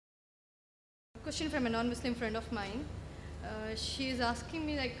Question from a non-Muslim friend of mine. She is asking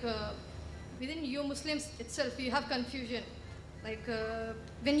me within you Muslims itself, you have confusion.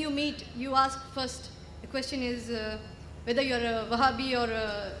 When you meet, you ask first. The question is whether you're a Wahabi or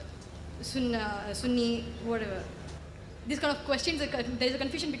a Sunni, whatever. These kind of questions, there is a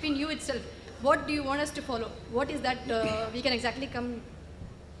confusion between you itself. What do you want us to follow? What is that we can exactly come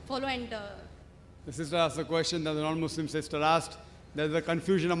follow and... The sister asked a question that the non-Muslim sister asked. There's a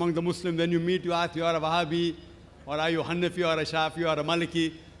confusion among the Muslims. When you meet, you ask, you are a Wahabi, or are you Hanafi, or a Shafi, or a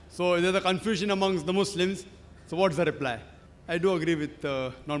Maliki? So there's a confusion amongst the Muslims. So what's the reply? I do agree with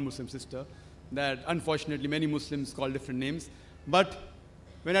the non-Muslim sister that unfortunately many Muslims call different names. But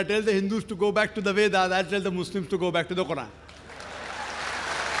when I tell the Hindus to go back to the Vedas, I tell the Muslims to go back to the Quran.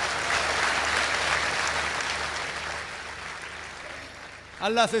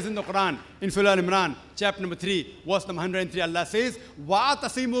 Allah says in the Quran, in Surah Al-Imran, chapter number 3, verse number 103, Allah says,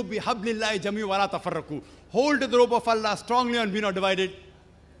 وَاعْتَصِمُوا بِحَبْلِ اللَّهِ جَمِيعًا وَلَا تَفَرَّقُوا. Hold to the rope of Allah strongly and be not divided.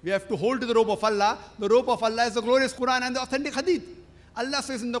 We have to hold to the rope of Allah. The rope of Allah is the glorious Quran and the authentic Hadith. Allah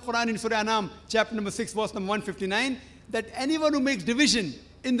says in the Quran, in Surah Anam, chapter number 6, verse number 159, that anyone who makes division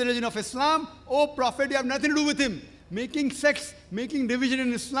in the religion of Islam, O Prophet, you have nothing to do with him. Making sects, making division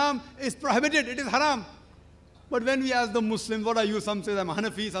in Islam is prohibited. It is haram. But when we ask the Muslims, what are you? Some say I'm a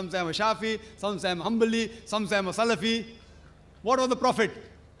Hanafi, some say I'm a Shafi, some say I'm a Hanbali, some say I'm a Salafi. What was the Prophet?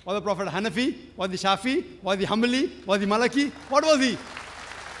 Was the Prophet Hanafi? Was he Shafi? Was he Hanbali? Was he Maliki? What was he?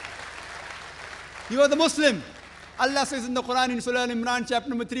 He was a Muslim. Allah says in the Quran, in Surah Al-Imran, chapter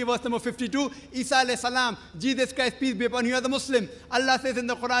number 3, verse number 52, Isa alayhi salam, Jesus Christ, peace be upon him, he was a Muslim. Allah says in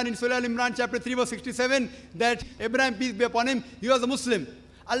the Quran, in Surah Al-Imran, chapter 3, verse 67, that Abraham, peace be upon him, he was a Muslim.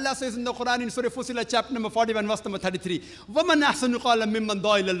 Allah says in the Quran, in Surah Fussilat, chapter number 41, verse number 33, وَمَنْ أَحْسَنُ قَالًا مِمَّنْ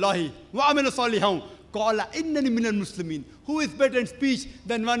دَعَا إِلَى اللَّهِ وَعَمِلَ صَالِحًا قَالَ إِنَّنِي مِنَ الْمُسْلِمِينَ. Who is better in speech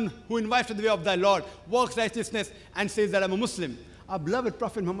than one who invites to the way of thy Lord, works righteousness, and says that I'm a Muslim? Our beloved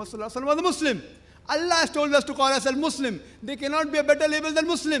Prophet Muhammad sallallahu alaihi wasallam was a Muslim. Allah has told us to call ourselves Muslim. There cannot be a better label than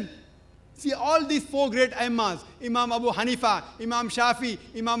Muslim. See, all these four great Imams, Imam Abu Hanifa, Imam Shafi,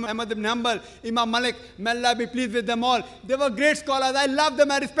 Imam Ahmad ibn Hanbal, Imam Malik, may Allah be pleased with them all. They were great scholars. I love them.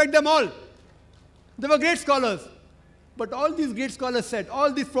 I respect them all. They were great scholars. But all these great scholars said,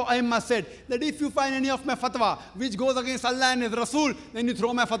 all these four Imams said, that if you find any of my fatwa which goes against Allah and His Rasul, then you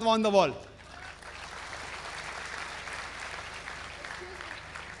throw my fatwa on the wall.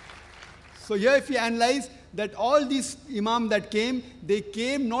 So here if you analyze that all these imams that came, they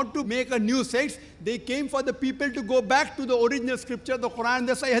came not to make a new sect, they came for the people to go back to the original scripture, the Quran,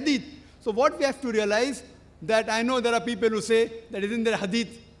 the Sahih Hadith. So what we have to realize, that I know there are people who say that isn't there a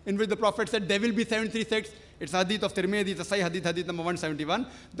Hadith in which the Prophet said there will be 73 sects. It's Hadith of Tirmidhi, it's a Sahih Hadith, Hadith number 171.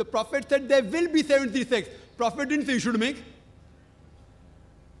 The Prophet said there will be 73 sects. Prophet didn't say you should make.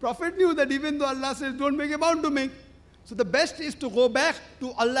 Prophet knew that even though Allah says don't make, you're bound to make. So the best is to go back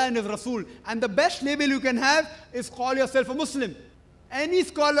to Allah and His Rasul. And the best label you can have is call yourself a Muslim. Any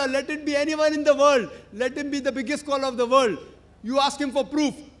scholar, let it be anyone in the world, let him be the biggest scholar of the world. You ask him for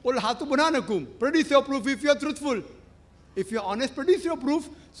proof. Qul hatu burhanakum. Produce your proof if you are truthful. If you are honest, produce your proof.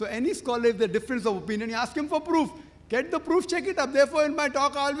 So any scholar, if there's a difference of opinion, you ask him for proof. Get the proof, check it up. Therefore, in my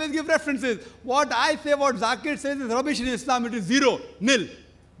talk, I always give references. What I say, what Zakir says is rubbish in Islam. It is zero, nil.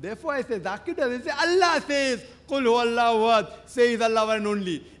 Therefore, I say, Zakir doesn't say, Allah says, Qul huwallahu ahad, says Allah one and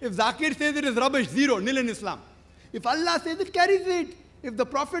only. If Zakir says it is rubbish, zero, nil in Islam. If Allah says it, carries weight. If the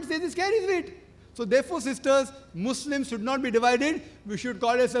Prophet says it, carries weight. So therefore, sisters, Muslims should not be divided. We should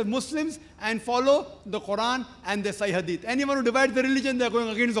call ourselves Muslims and follow the Quran and the Sahih Hadith. Anyone who divides the religion, they are going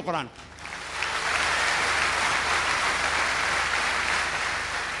against the Quran.